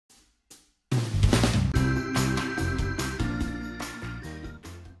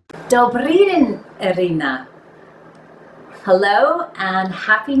Dobry den, Iryna. Hello and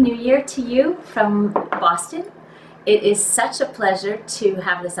Happy New Year to you from Boston. It is such a pleasure to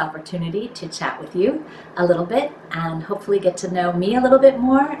have this opportunity to chat with you a little bit and hopefully get to know me a little bit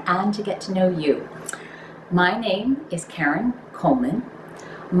more and to get to know you. My name is Karen Coleman.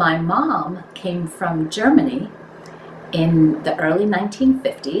 My mom came from Germany in the early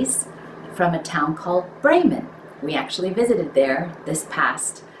 1950s from a town called Bremen. We actually visited there this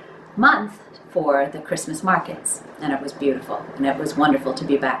past month for the Christmas markets, and it was beautiful, and it was wonderful to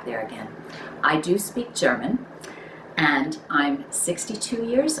be back there again. I do speak German, and I'm 62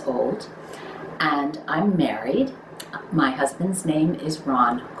 years old, and I'm married. My husband's name is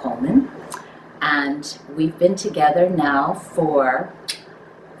Ron Coleman, and we've been together now for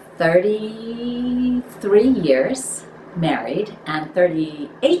 33 years married and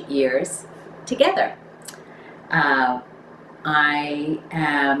 38 years together. I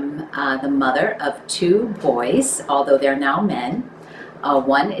am the mother of two boys, although they're now men.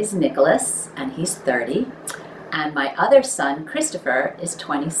 One is Nicholas, and he's 30, and my other son, Christopher, is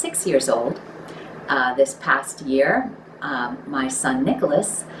 26 years old. This past year, my son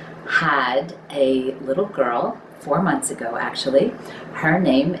Nicholas had a little girl, 4 months ago actually. Her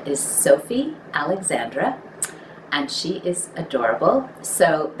name is Sophie Alexandra, and she is adorable.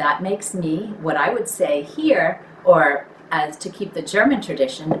 So that makes me, what I would say here, or as to keep the German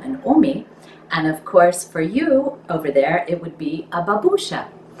tradition, an Omi, and of course for you over there it would be a babusha.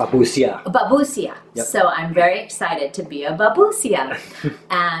 Babusia. Babusia. Yep. So I'm very excited to be a babusia.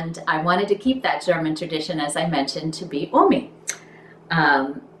 And I wanted to keep that German tradition, as I mentioned, to be Omi.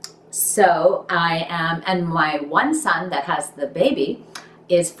 So I am, and my one son that has the baby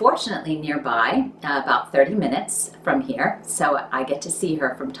is fortunately nearby, about 30 minutes from here, so I get to see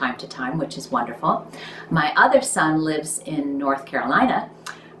her from time to time, which is wonderful. My other son lives in North Carolina,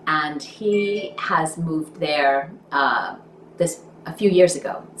 and he has moved there a few years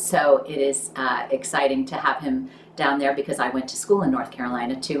ago, so it is exciting to have him down there because I went to school in North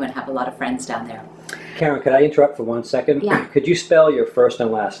Carolina too and have a lot of friends down there. Karen, could I interrupt for 1 second? Yeah. Could you spell your first and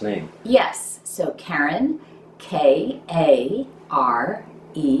last name? Yes, so Karen, K-A-R-E-N,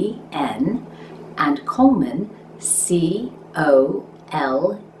 and Coleman, C-O-L-E-M-A-N.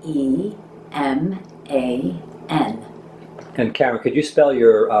 And Karen, could you spell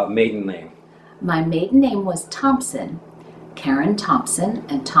your maiden name? My maiden name was Thompson, Karen Thompson,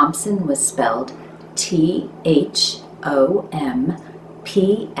 and Thompson was spelled T-H-O-M-P-S-O-N.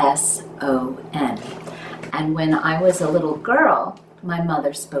 And when I was a little girl, my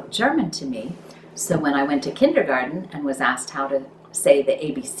mother spoke German to me, so when I went to kindergarten and was asked how to say the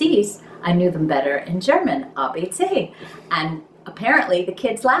ABCs, I knew them better in German, ABC. And apparently the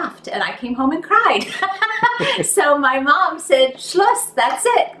kids laughed and I came home and cried. So my mom said, Schluss, that's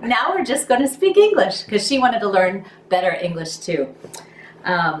it. Now we're just going to speak English, because she wanted to learn better English too.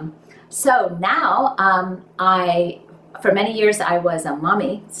 So now for many years I was a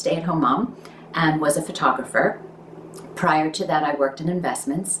mommy, stay-at-home mom, and was a photographer. Prior to that I worked in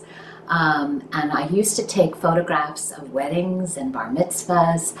investments. And I used to take photographs of weddings and bar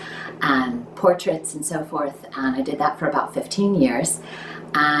mitzvahs and portraits and so forth, and I did that for about 15 years.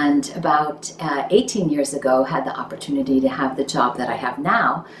 And about 18 years ago had the opportunity to have the job that I have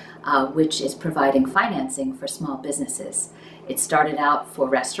now, which is providing financing for small businesses. It started out for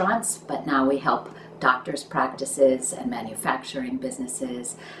restaurants, but now we help doctors' practices and manufacturing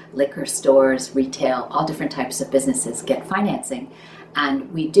businesses, liquor stores, retail, all different types of businesses get financing.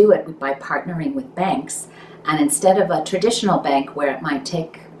 And we do it by partnering with banks. And instead of a traditional bank where it might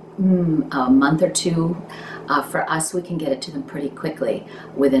take a month or two, for us we can get it to them pretty quickly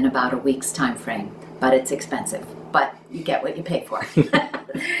within about a week's time frame. But it's expensive, but you get what you pay for.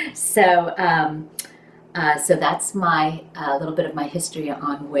 So that's my little bit of my history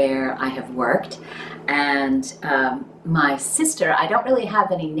on where I have worked. And my sister, I don't really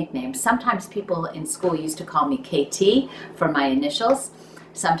have any nicknames. Sometimes people in school used to call me KT for my initials.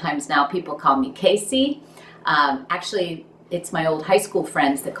 Sometimes now people call me Casey. Actually, it's my old high school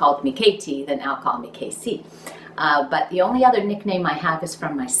friends that called me KT that now call me KC. But the only other nickname I have is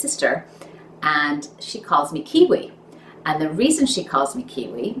from my sister, and she calls me Kiwi. And the reason she calls me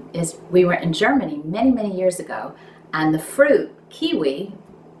Kiwi is we were in Germany many, many years ago, and the fruit, kiwi,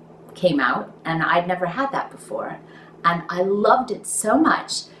 came out, and I'd never had that before. And I loved it so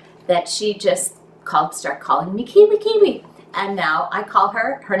much that she just started calling me Kiwi, Kiwi. And now I call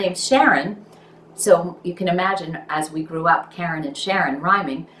her name's Sharon. So you can imagine, as we grew up, Karen and Sharon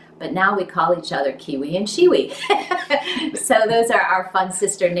rhyming, but now we call each other Kiwi and Shiwi. So those are our fun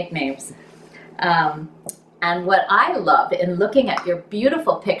sister nicknames. And what I love in looking at your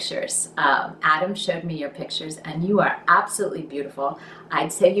beautiful pictures, Adam showed me your pictures, and you are absolutely beautiful.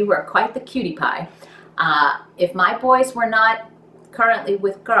 I'd say you were quite the cutie pie. If my boys were not currently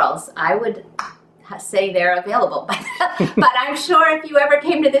with girls, I would say they're available. But I'm sure if you ever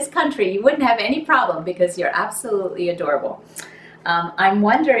came to this country, you wouldn't have any problem because you're absolutely adorable. I'm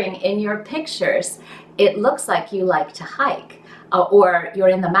wondering, in your pictures, it looks like you like to hike. Or you're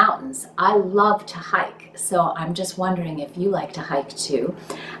in the mountains. I love to hike, so I'm just wondering if you like to hike too.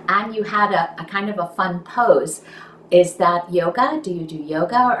 And you had a kind of a fun pose. Is that yoga? Do you do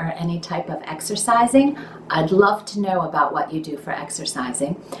yoga or any type of exercising? I'd love to know about what you do for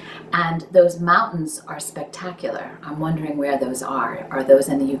exercising. And those mountains are spectacular. I'm wondering where those are. Are those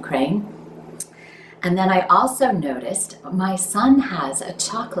in the Ukraine? And then I also noticed my son has a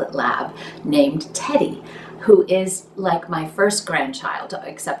chocolate lab named Teddy, who is like my first grandchild,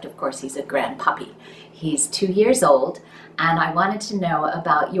 except of course he's a grandpuppy. He's 2 years old, and I wanted to know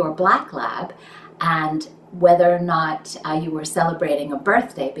about your black lab and whether or not you were celebrating a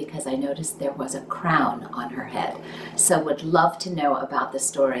birthday, because I noticed there was a crown on her head. So would love to know about the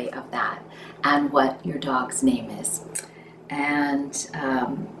story of that and what your dog's name is. And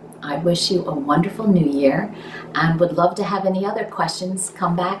I wish you a wonderful new year and would love to have any other questions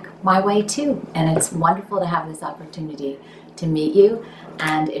come back my way too. And it's wonderful to have this opportunity to meet you.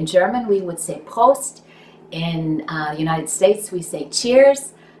 And in German, we would say Prost. In the United States, we say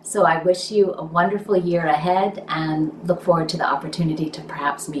cheers. So I wish you a wonderful year ahead and look forward to the opportunity to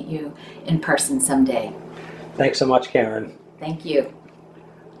perhaps meet you in person someday. Thanks so much, Karen. Thank you.